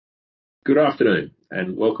Good afternoon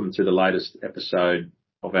and welcome to the latest episode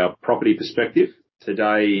of our Property Perspective.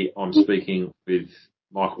 Today I'm speaking with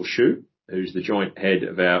Michael Schuh, who's the joint head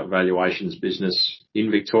of our valuations business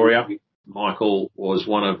in Victoria. Michael was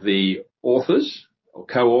one of the authors or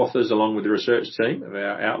co-authors along with the research team of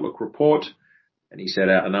our Outlook report, and he set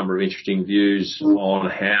out a number of interesting views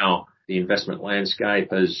on how the investment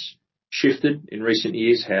landscape has shifted in recent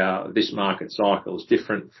years, how this market cycle is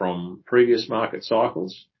different from previous market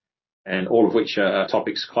cycles, and all of which are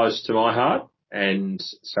topics close to my heart. And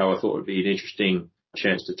so I thought it would be an interesting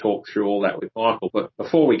chance to talk through all that with Michael. But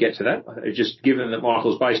before we get to that, just given that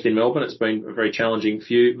Michael's based in Melbourne, it's been a very challenging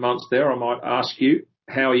few months there. I might ask you,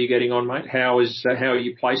 how are you getting on, mate? How are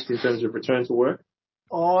you placed in terms of return to work?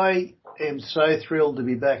 I am so thrilled to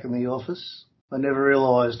be back in the office. I never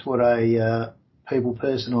realised what a people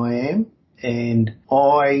person I am. And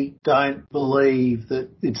I don't believe that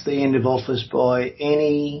it's the end of office by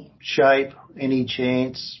any shape, any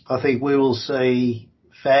chance. I think we will see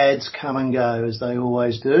fads come and go as they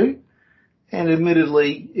always do. And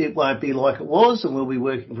admittedly, it won't be like it was and we'll be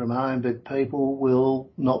working from home, but people will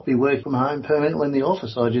not be working from home permanently in the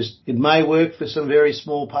office. It may work for some very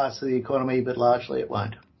small parts of the economy, but largely it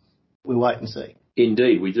won't. We'll wait and see.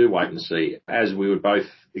 Indeed, we do wait and see. As we would both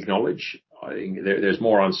acknowledge, I think there's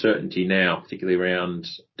more uncertainty now, particularly around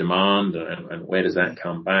demand and where does that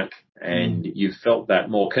come back. And you've felt that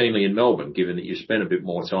more keenly in Melbourne, given that you spent a bit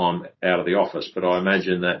more time out of the office. But I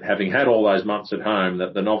imagine that having had all those months at home,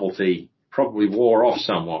 that the novelty probably wore off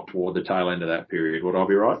somewhat toward the tail end of that period. Would I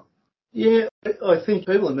be right? Yeah, I think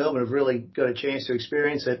people in Melbourne have really got a chance to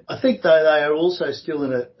experience it. I think, though, they are also still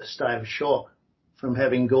in a state of shock from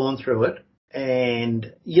having gone through it.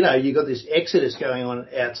 And, you've got this exodus going on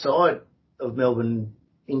outside of Melbourne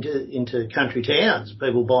into country towns,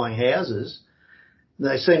 people buying houses.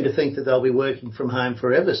 They seem to think that they'll be working from home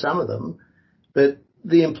forever, some of them, but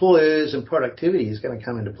the employers and productivity is going to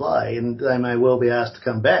come into play and they may well be asked to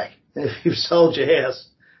come back. And if you've sold your house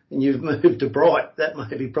and you've moved to Bright, that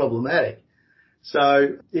may be problematic.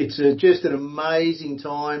 So it's just an amazing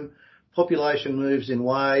time. Population moves in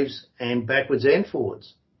waves and backwards and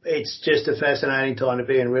forwards. It's just a fascinating time to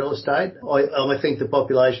be in real estate. I think the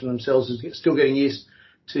population themselves is still getting used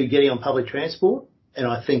to getting on public transport, and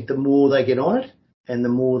I think the more they get on it and the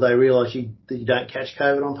more they realise that you don't catch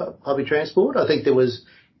COVID on public transport. I think there was,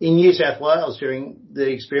 in New South Wales during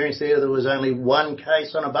the experience there was only one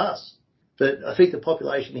case on a bus. But I think the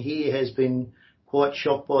population here has been quite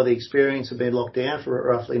shocked by the experience of being locked down for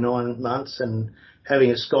roughly 9 months and having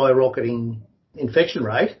a skyrocketing infection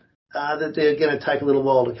rate. That they're going to take a little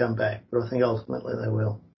while to come back, but I think ultimately they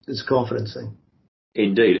will. It's a confidence thing.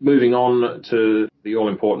 Indeed. Moving on to the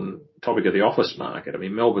all-important topic of the office market. I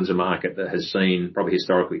mean, Melbourne's a market that has seen probably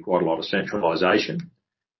historically quite a lot of centralisation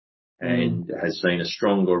and has seen a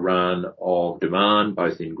stronger run of demand,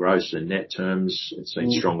 both in gross and net terms. It's seen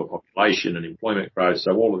stronger population and employment growth.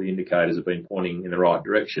 So all of the indicators have been pointing in the right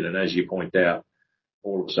direction. And as you point out,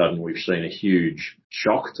 all of a sudden we've seen a huge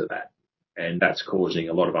shock to that. And that's causing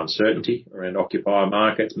a lot of uncertainty around occupier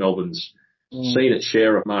markets. Melbourne's seen its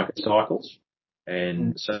share of market cycles.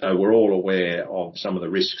 And so we're all aware of some of the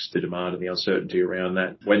risks to demand and the uncertainty around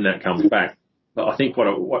that when that comes back. But I think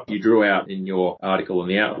what you drew out in your article in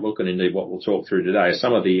the Outlook, and indeed what we'll talk through today, are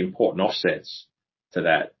some of the important offsets to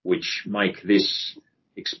that, which make this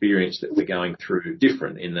experience that we're going through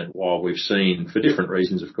different, in that while we've seen, for different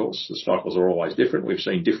reasons, of course, the cycles are always different, we've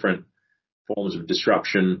seen different forms of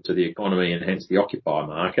disruption to the economy and hence the occupier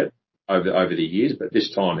market over the years. But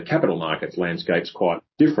this time the capital markets landscape's quite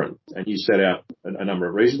different. And you set out a number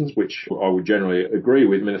of reasons, which I would generally agree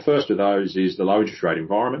with. I mean, the first of those is the low interest rate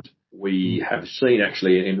environment. We have seen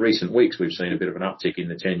actually in recent weeks, we've seen a bit of an uptick in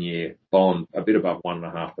the 10-year bond, a bit above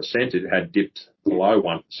 1.5%. It had dipped below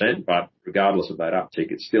 1%, but regardless of that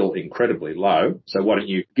uptick, it's still incredibly low. So why don't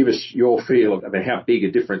you give us your feel of how big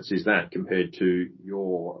a difference is that compared to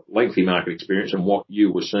your lengthy market experience and what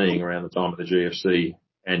you were seeing around the time of the GFC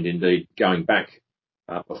and indeed going back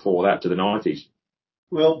before that to the 90s?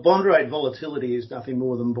 Well, bond rate volatility is nothing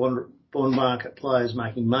more than bond market players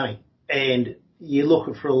making money. And you're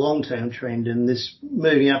looking for a long-term trend, and this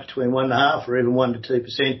moving up between 1.5% or even 1% to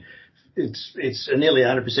 2%, it's a nearly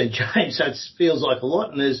 100% change. So it feels like a lot,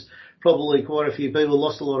 and there's probably quite a few people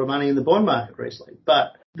lost a lot of money in the bond market recently.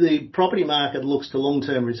 But the property market looks to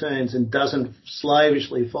long-term returns and doesn't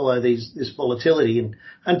slavishly follow this volatility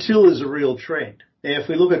until there's a real trend. Now, if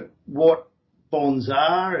we look at what bonds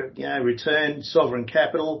are, return, sovereign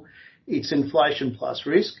capital, it's inflation plus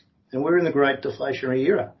risk, and we're in the great deflationary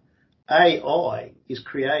era. AI is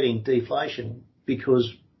creating deflation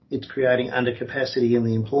because it's creating undercapacity in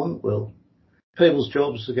the employment world. People's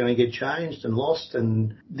jobs are going to get changed and lost,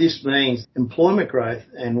 and this means employment growth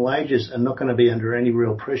and wages are not going to be under any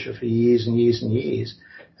real pressure for years and years and years.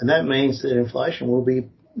 And that means that inflation will be,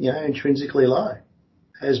 intrinsically low,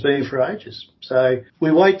 has been for ages. So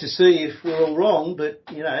we wait to see if we're all wrong, but,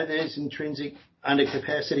 there's intrinsic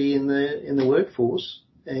undercapacity in the workforce,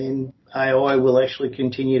 and AI will actually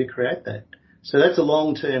continue to create that. So that's a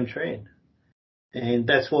long-term trend. And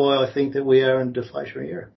that's why I think that we are in a deflationary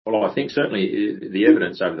era. Well, I think certainly the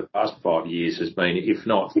evidence over the past 5 years has been, if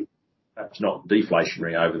not, perhaps not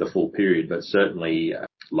deflationary over the full period, but certainly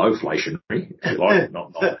lowflationary, if you like.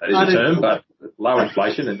 Not that is a term, but low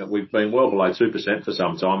inflation, and that we've been well below 2% for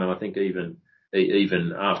some time. And I think even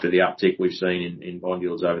after the uptick we've seen in bond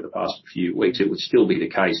yields over the past few weeks, it would still be the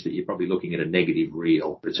case that you're probably looking at a negative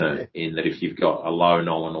real return, in that if you've got a low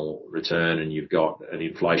nominal return and you've got an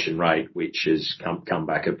inflation rate which has come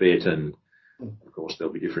back a bit, and of course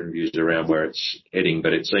there'll be different views around where it's heading,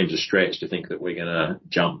 but it seems a stretch to think that we're going to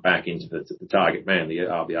jump back into the target band. The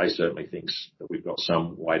RBA certainly thinks that we've got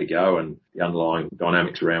some way to go, and the underlying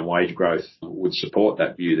dynamics around wage growth would support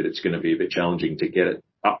that view that it's going to be a bit challenging to get it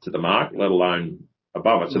up to the mark, let alone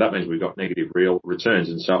above it. So that means we've got negative real returns.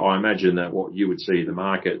 And so I imagine that what you would see the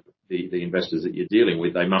market, the investors that you're dealing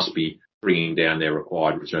with, they must be bringing down their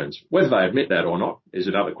required returns. Whether they admit that or not is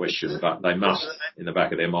another question, but they must, in the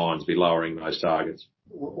back of their minds, be lowering those targets.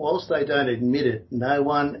 Whilst they don't admit it, no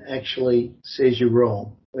one actually says you're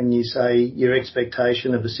wrong when you say your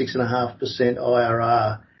expectation of a 6.5%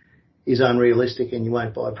 IRR is unrealistic and you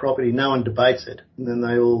won't buy property. No one debates it. And then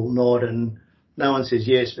they all nod, and no one says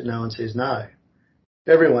yes, but no one says no.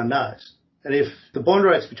 Everyone knows. And if the bond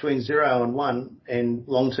rate's between 0 and 1 and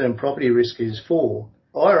long-term property risk is 4,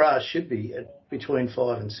 IRR should be at between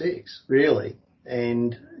 5 and 6, really.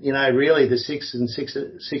 And, really the 6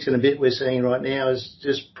 and a bit we're seeing right now is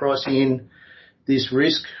just pricing in this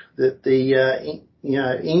risk that the,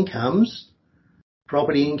 incomes,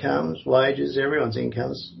 property incomes, wages, everyone's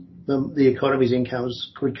incomes, the economy's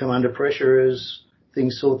incomes could come under pressure as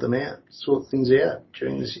things sort things out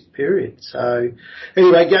during this period. So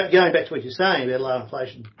anyway, going back to what you're saying about low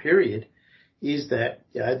inflation period, is that,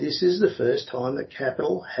 this is the first time that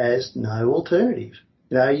capital has no alternative.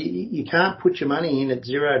 You can't put your money in at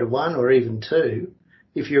 0 to 1 or even 2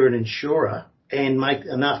 if you're an insurer and make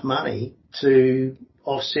enough money to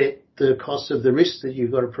offset the cost of the risk that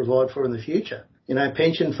you've got to provide for in the future.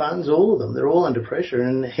 Pension funds, all of them, they're all under pressure,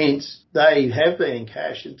 and hence they have been in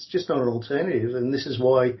cash. It's just not an alternative, and this is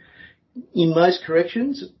why in most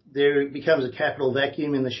corrections there becomes a capital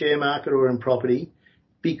vacuum in the share market or in property,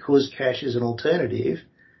 because cash is an alternative.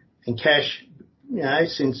 And cash,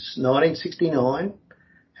 since 1969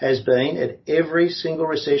 has been at every single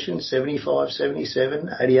recession, 75, 77,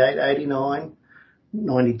 88, 89,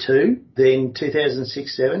 92, then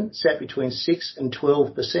 2006-7, sat between 6 and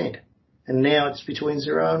 12%. And now it's between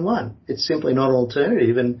 0 and 1. It's simply not an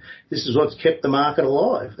alternative, and this is what's kept the market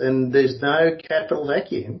alive. And there's no capital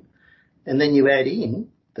vacuum. And then you add in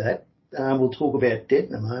that, we'll talk about debt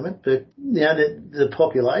in a moment, but the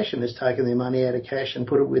population has taken their money out of cash and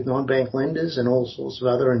put it with non-bank lenders and all sorts of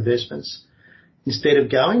other investments instead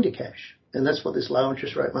of going to cash. And that's what this low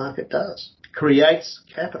interest rate market does. Creates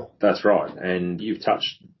capital. That's right. And you've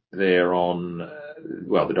touched there on,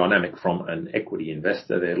 the dynamic from an equity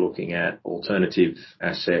investor. They're looking at alternative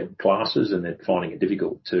asset classes, and they're finding it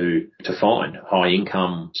difficult to find high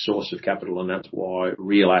income source of capital. And that's why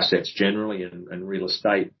real assets generally and real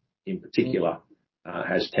estate in particular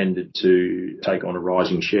has tended to take on a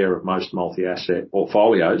rising share of most multi-asset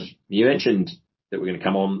portfolios. You mentioned that we're going to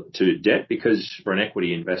come on to debt, because for an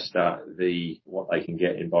equity investor, what they can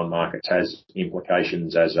get in bond markets has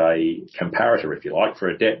implications as a comparator, if you like, for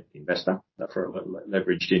a debt investor, for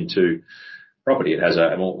leveraged into property. It has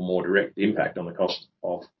a more direct impact on the cost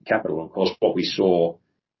of capital. And of course, what we saw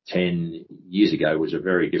 10 years ago was a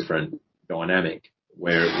very different dynamic,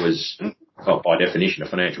 where it was, by definition, a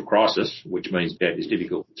financial crisis, which means debt is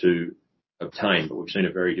difficult to obtain, but we've seen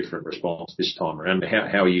a very different response this time around.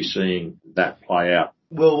 How are you seeing that play out?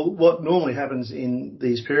 Well, what normally happens in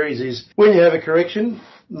these periods is when you have a correction,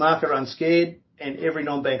 market runs scared, and every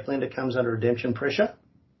non-bank lender comes under redemption pressure,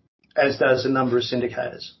 as does a number of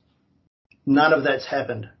syndicators. None of that's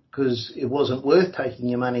happened because it wasn't worth taking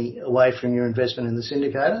your money away from your investment in the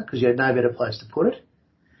syndicator, because you had no better place to put it.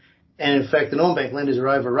 And in fact, the non-bank lenders are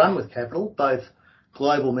overrun with capital, both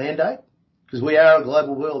global mandate, because we are a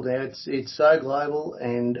global world now. It's so global,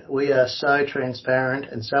 and we are so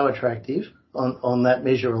transparent and so attractive on that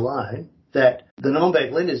measure alone, that the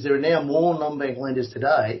non-bank lenders, there are now more non-bank lenders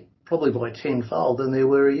today probably by tenfold than there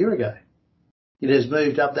were a year ago. It has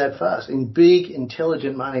moved up that fast. And big,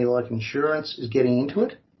 intelligent money like insurance is getting into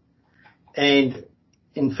it. And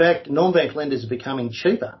in fact, non-bank lenders are becoming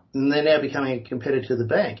cheaper and they're now becoming a competitor to the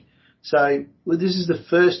bank. So this is the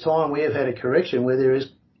first time we have had a correction where there is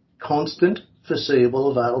constant,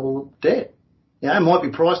 foreseeable, available debt. You know, it might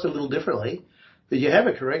be priced a little differently, but you have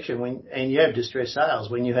a correction and you have distressed sales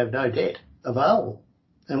when you have no debt available.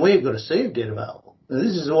 And we've got a sea of debt available. And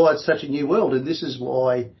this is why it's such a new world, and this is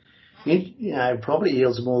why, property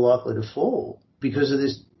yields are more likely to fall because of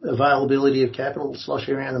this availability of capital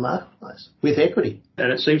sloshing around the marketplace with equity.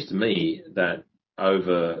 And it seems to me that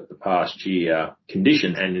over the past year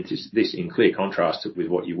condition, and it is this in clear contrast with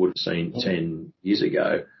what you would have seen 10 years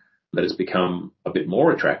ago, that it's become a bit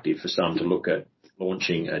more attractive for some to look at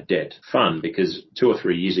launching a debt fund, because 2 or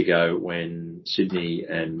 3 years ago when Sydney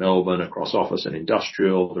and Melbourne across office and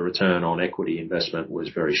industrial, the return on equity investment was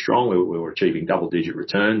very strong. We were achieving double-digit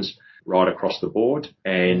returns right across the board,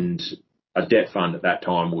 and a debt fund at that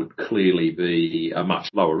time would clearly be a much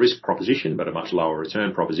lower risk proposition, but a much lower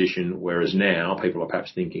return proposition, whereas now people are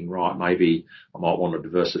perhaps thinking, right, maybe I might want to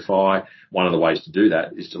diversify. One of the ways to do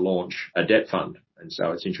that is to launch a debt fund. And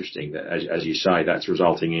so it's interesting that, as you say, that's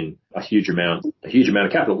resulting in a huge amount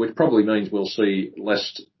of capital, which probably means we'll see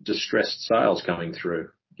less distressed sales coming through,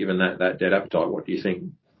 given that debt appetite. What do you think?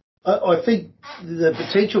 I think the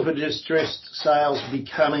potential for distressed sales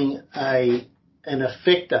becoming an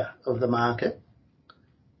effector of the market,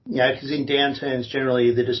 because in downturns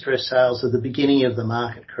generally the distressed sales are the beginning of the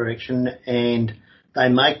market correction and they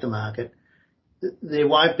make the market. There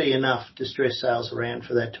won't be enough distressed sales around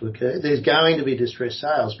for that to occur. There's going to be distressed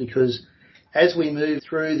sales because as we move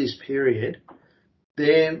through this period,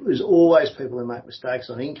 there is always people who make mistakes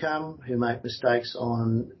on income, who make mistakes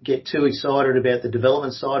on get too excited about the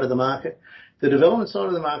development side of the market. The development side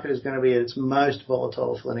of the market is going to be at its most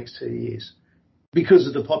volatile for the next 2 years because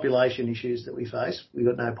of the population issues that we face. We've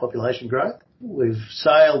got no population growth. We've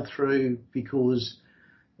sailed through because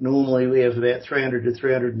normally we have about 300 to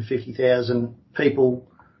 350,000 people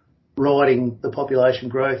riding the population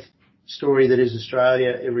growth story that is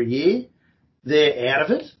Australia every year. They're out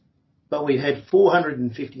of it, but we've had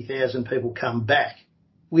 450,000 people come back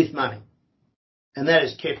with money. And that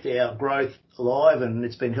has kept our growth alive, and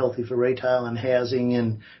it's been healthy for retail and housing,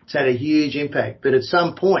 and it's had a huge impact. But at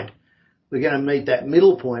some point, we're going to meet that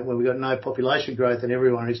middle point where we've got no population growth and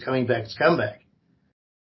everyone who's coming back has come back.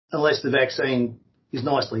 Unless the vaccine is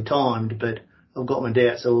nicely timed, but I've got my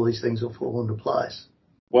doubts that all these things will fall into place.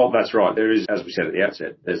 Well, that's right. There is, as we said at the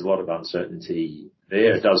outset, there's a lot of uncertainty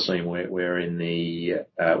there. It does seem we're in the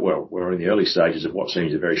early stages of what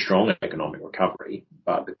seems a very strong economic recovery,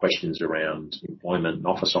 but the questions around employment and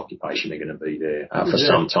office occupation are going to be there for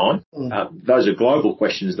some time. Those are global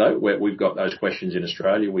questions, though. We've got those questions in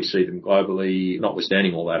Australia. We see them globally.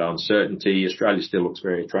 Notwithstanding all that uncertainty, Australia still looks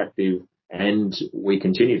very attractive. And we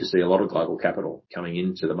continue to see a lot of global capital coming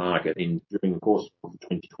into the market. During the course of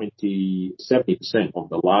 2020, 70% of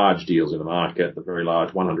the large deals in the market, the very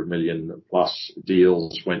large 100 million plus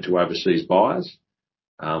deals, went to overseas buyers.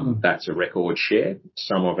 That's a record share.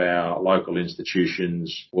 Some of our local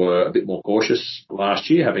institutions were a bit more cautious last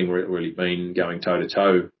year, having really been going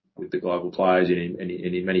toe-to-toe with the global players and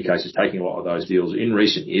in many cases taking a lot of those deals in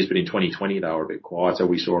recent years. But in 2020, they were a bit quieter.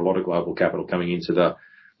 We saw a lot of global capital coming into the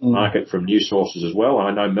market from new sources as well.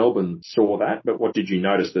 I know Melbourne saw that, but what did you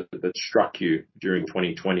notice that struck you during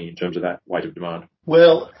 2020 in terms of that weight of demand?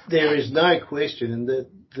 Well, there is no question that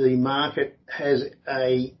the market has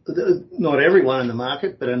not everyone in the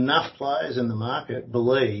market, but enough players in the market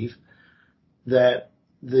believe that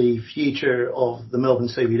the future of the Melbourne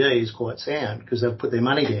CBD is quite sound because they've put their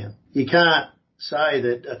money down. You can't say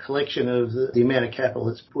that a collection of the amount of capital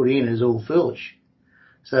that's put in is all foolish.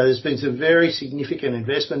 So there's been some very significant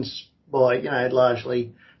investments by,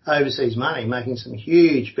 largely overseas money, making some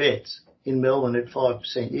huge bets in Melbourne at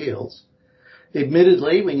 5% yields.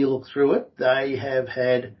 Admittedly, when you look through it, they have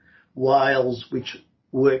had whales which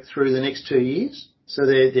work through the next 2 years. So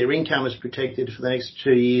their income is protected for the next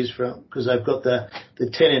 2 years because they've got the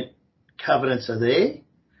tenant covenants are there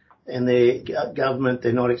and their government,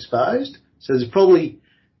 they're not exposed. So there's probably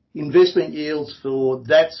investment yields for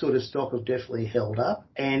that sort of stock have definitely held up.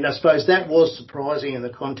 And I suppose that was surprising in the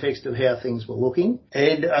context of how things were looking.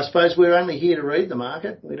 And I suppose we're only here to read the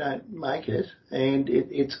market. We don't make it. And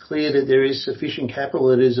it's clear that there is sufficient capital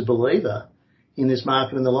that is a believer in this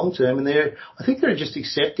market in the long term. And I think they're just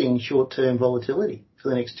accepting short-term volatility for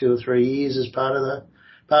the next 2 or 3 years as part of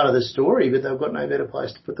the story, but they've got no better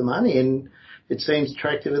place to put the money. And it seems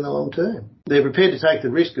attractive in the long term. They're prepared to take the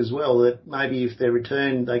risk as well that maybe if their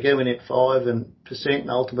return, they go in at 5% and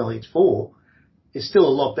ultimately it's 4%, it's still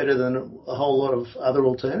a lot better than a whole lot of other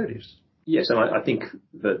alternatives. Yes, and I think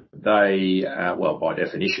that they, well, by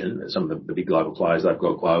definition, some of the big global players, they've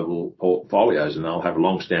got global portfolios and they'll have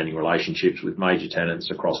long-standing relationships with major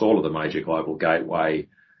tenants across all of the major global gateway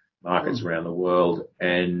markets around the world.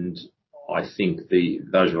 And I think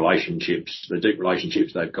those relationships, the deep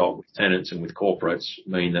relationships they've got with tenants and with corporates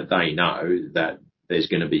mean that they know that there's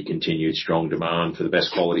going to be continued strong demand for the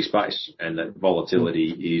best quality space and that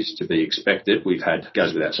volatility is to be expected. We've had,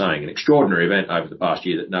 goes without saying, an extraordinary event over the past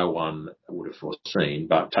year that no one would have foreseen,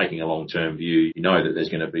 but taking a long-term view, you know that there's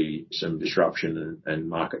going to be some disruption and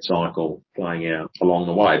market cycle playing out along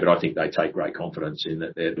the way. But I think they take great confidence in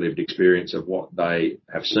that their lived experience of what they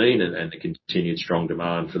have seen and the continued strong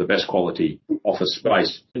demand for the best quality office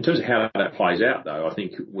space. In terms of how that plays out, though, I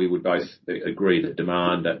think we would both agree that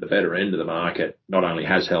demand at the better end of the market not only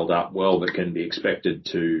has held up well, but can be expected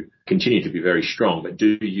to continue to be very strong. But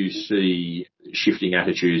do you see shifting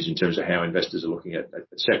attitudes in terms of how investors are looking at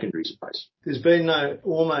secondary space? There's been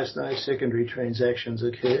almost no secondary transactions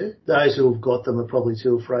occur. Those who have got them are probably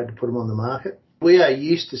too afraid to put them on the market. We are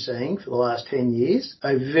used to seeing, for the last 10 years,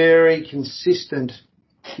 a very consistent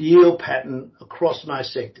yield pattern across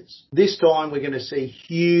most sectors. This time we're going to see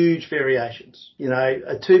huge variations. You know,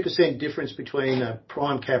 a 2% difference between a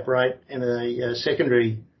prime cap rate and a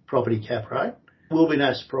secondary property cap rate will be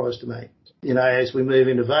no surprise to me. You know, as we move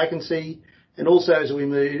into vacancy and also as we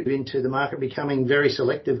move into the market becoming very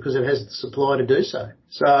selective because it has the supply to do so.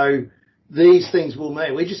 So these things will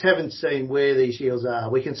mean, we just haven't seen where these yields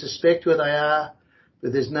are. We can suspect where they are,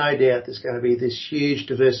 but there's no doubt there's going to be this huge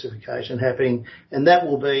diversification happening, and that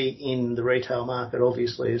will be in the retail market,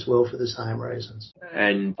 obviously, as well for the same reasons.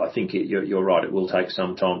 And I think you're right, it will take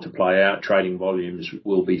some time to play out. Trading volumes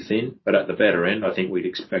will be thin, but at the better end, I think we'd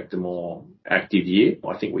expect a more active year.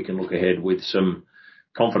 I think we can look ahead with some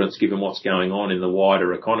confidence given what's going on in the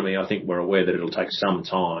wider economy. I think we're aware that it'll take some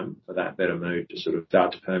time for that better mood to sort of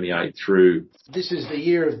start to permeate through. This is the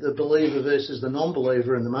year of the believer versus the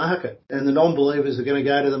non-believer in the market. And the non-believers are going to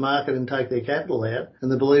go to the market and take their capital out,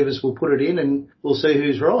 and the believers will put it in and we'll see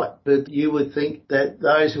who's right. But you would think that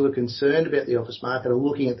those who are concerned about the office market are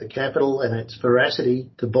looking at the capital and its veracity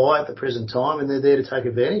to buy at the present time, and they're there to take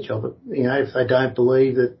advantage of it. You know, if they don't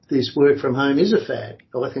believe that this work from home is a fad.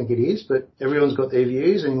 I think it is, but everyone's got their views.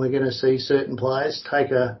 And we're going to see certain players take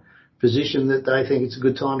a position that they think it's a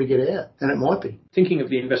good time to get out, and it might be. Thinking of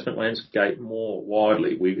the investment landscape more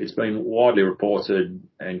widely, it's been widely reported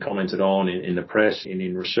and commented on in the press and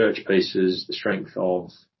in research pieces, the strength of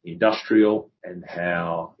industrial and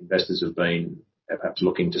how investors have been perhaps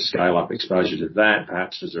looking to scale up exposure to that,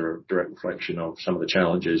 perhaps as a direct reflection of some of the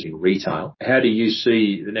challenges in retail. How do you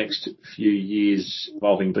see the next few years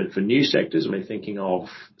evolving for new sectors? I mean, thinking of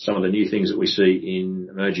some of the new things that we see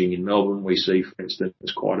emerging in Melbourne, we see, for instance,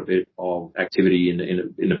 quite a bit of activity in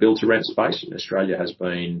the build-to-rent space. And Australia has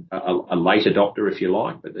been a late adopter, if you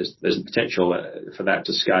like, but there's the potential for that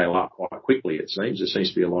to scale up quite quickly, it seems. There seems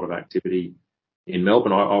to be a lot of activity in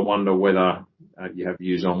Melbourne. I wonder whether you have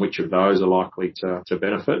views on which of those are likely to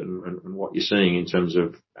benefit and what you're seeing in terms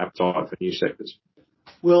of appetite for new sectors.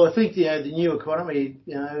 Well, I think, the new economy,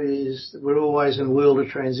 is we're always in a world of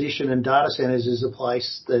transition, and data centres is a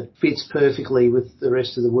place that fits perfectly with the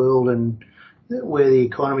rest of the world and where the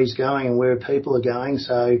economy's going and where people are going.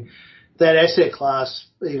 So that asset class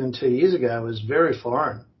even 2 years ago was very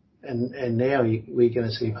foreign. And now we're going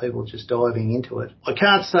to see people just diving into it. I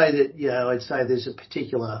can't say that, I'd say there's a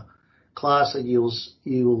particular class that you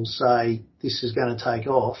will say this is going to take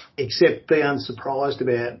off, except be unsurprised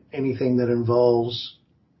about anything that involves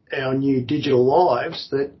our new digital lives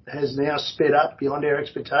that has now sped up beyond our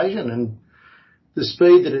expectation. And the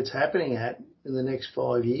speed that it's happening at in the next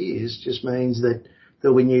 5 years just means that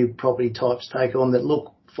there'll be new property types take on that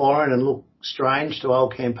look foreign and look strange to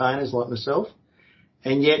old campaigners like myself.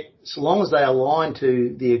 And yet, so long as they align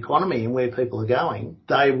to the economy and where people are going,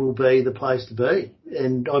 they will be the place to be.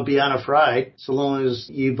 And I'd be unafraid, so long as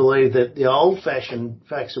you believe that the old-fashioned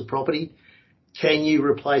facts of property, can you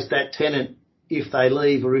replace that tenant if they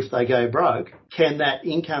leave or if they go broke? Can that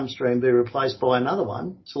income stream be replaced by another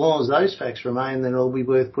one? So long as those facts remain, then it'll be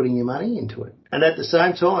worth putting your money into it. And at the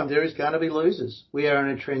same time, there is going to be losers. We are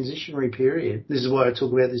in a transitionary period. This is why I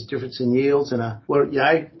talk about this difference in yields and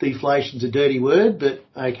deflation's a dirty word, but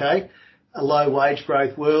okay, a low wage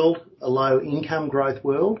growth world, a low income growth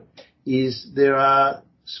world, there are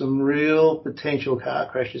some real potential car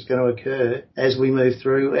crashes going to occur as we move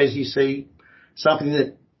through, as you see something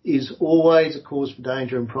that is always a cause for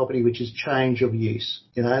danger in property, which is change of use.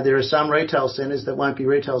 You know, there are some retail centres that won't be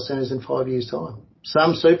retail centres in 5 years' time.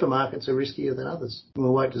 Some supermarkets are riskier than others.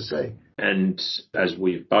 We'll wait to see. And as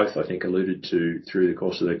we've both, I think, alluded to through the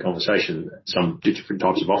course of the conversation, some different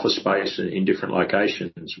types of office space in different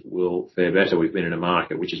locations will fare better. We've been in a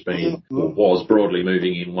market which has been, or was broadly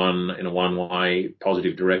moving in a one-way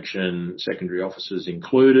positive direction, secondary offices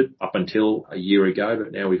included, up until a year ago,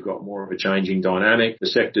 but now we've got more of a changing dynamic. The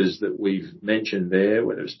sectors that we've mentioned there,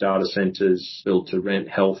 whether it's data centres, build to rent,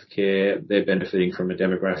 healthcare, they're benefiting from a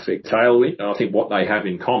demographic tailwind. And I think what they have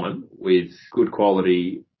in common with good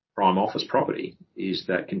quality prime office property is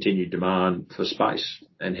that continued demand for space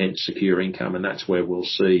and hence secure income, and that's where we'll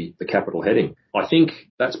see the capital heading. I think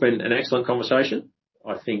that's been an excellent conversation.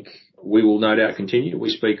 I think we will no doubt continue. We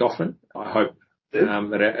speak often. I hope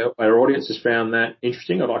that our audience has found that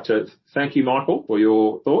interesting. I'd like to thank you, Michael, for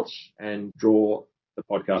your thoughts and draw the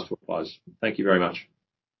podcast to a close. Thank you very much.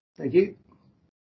 Thank you.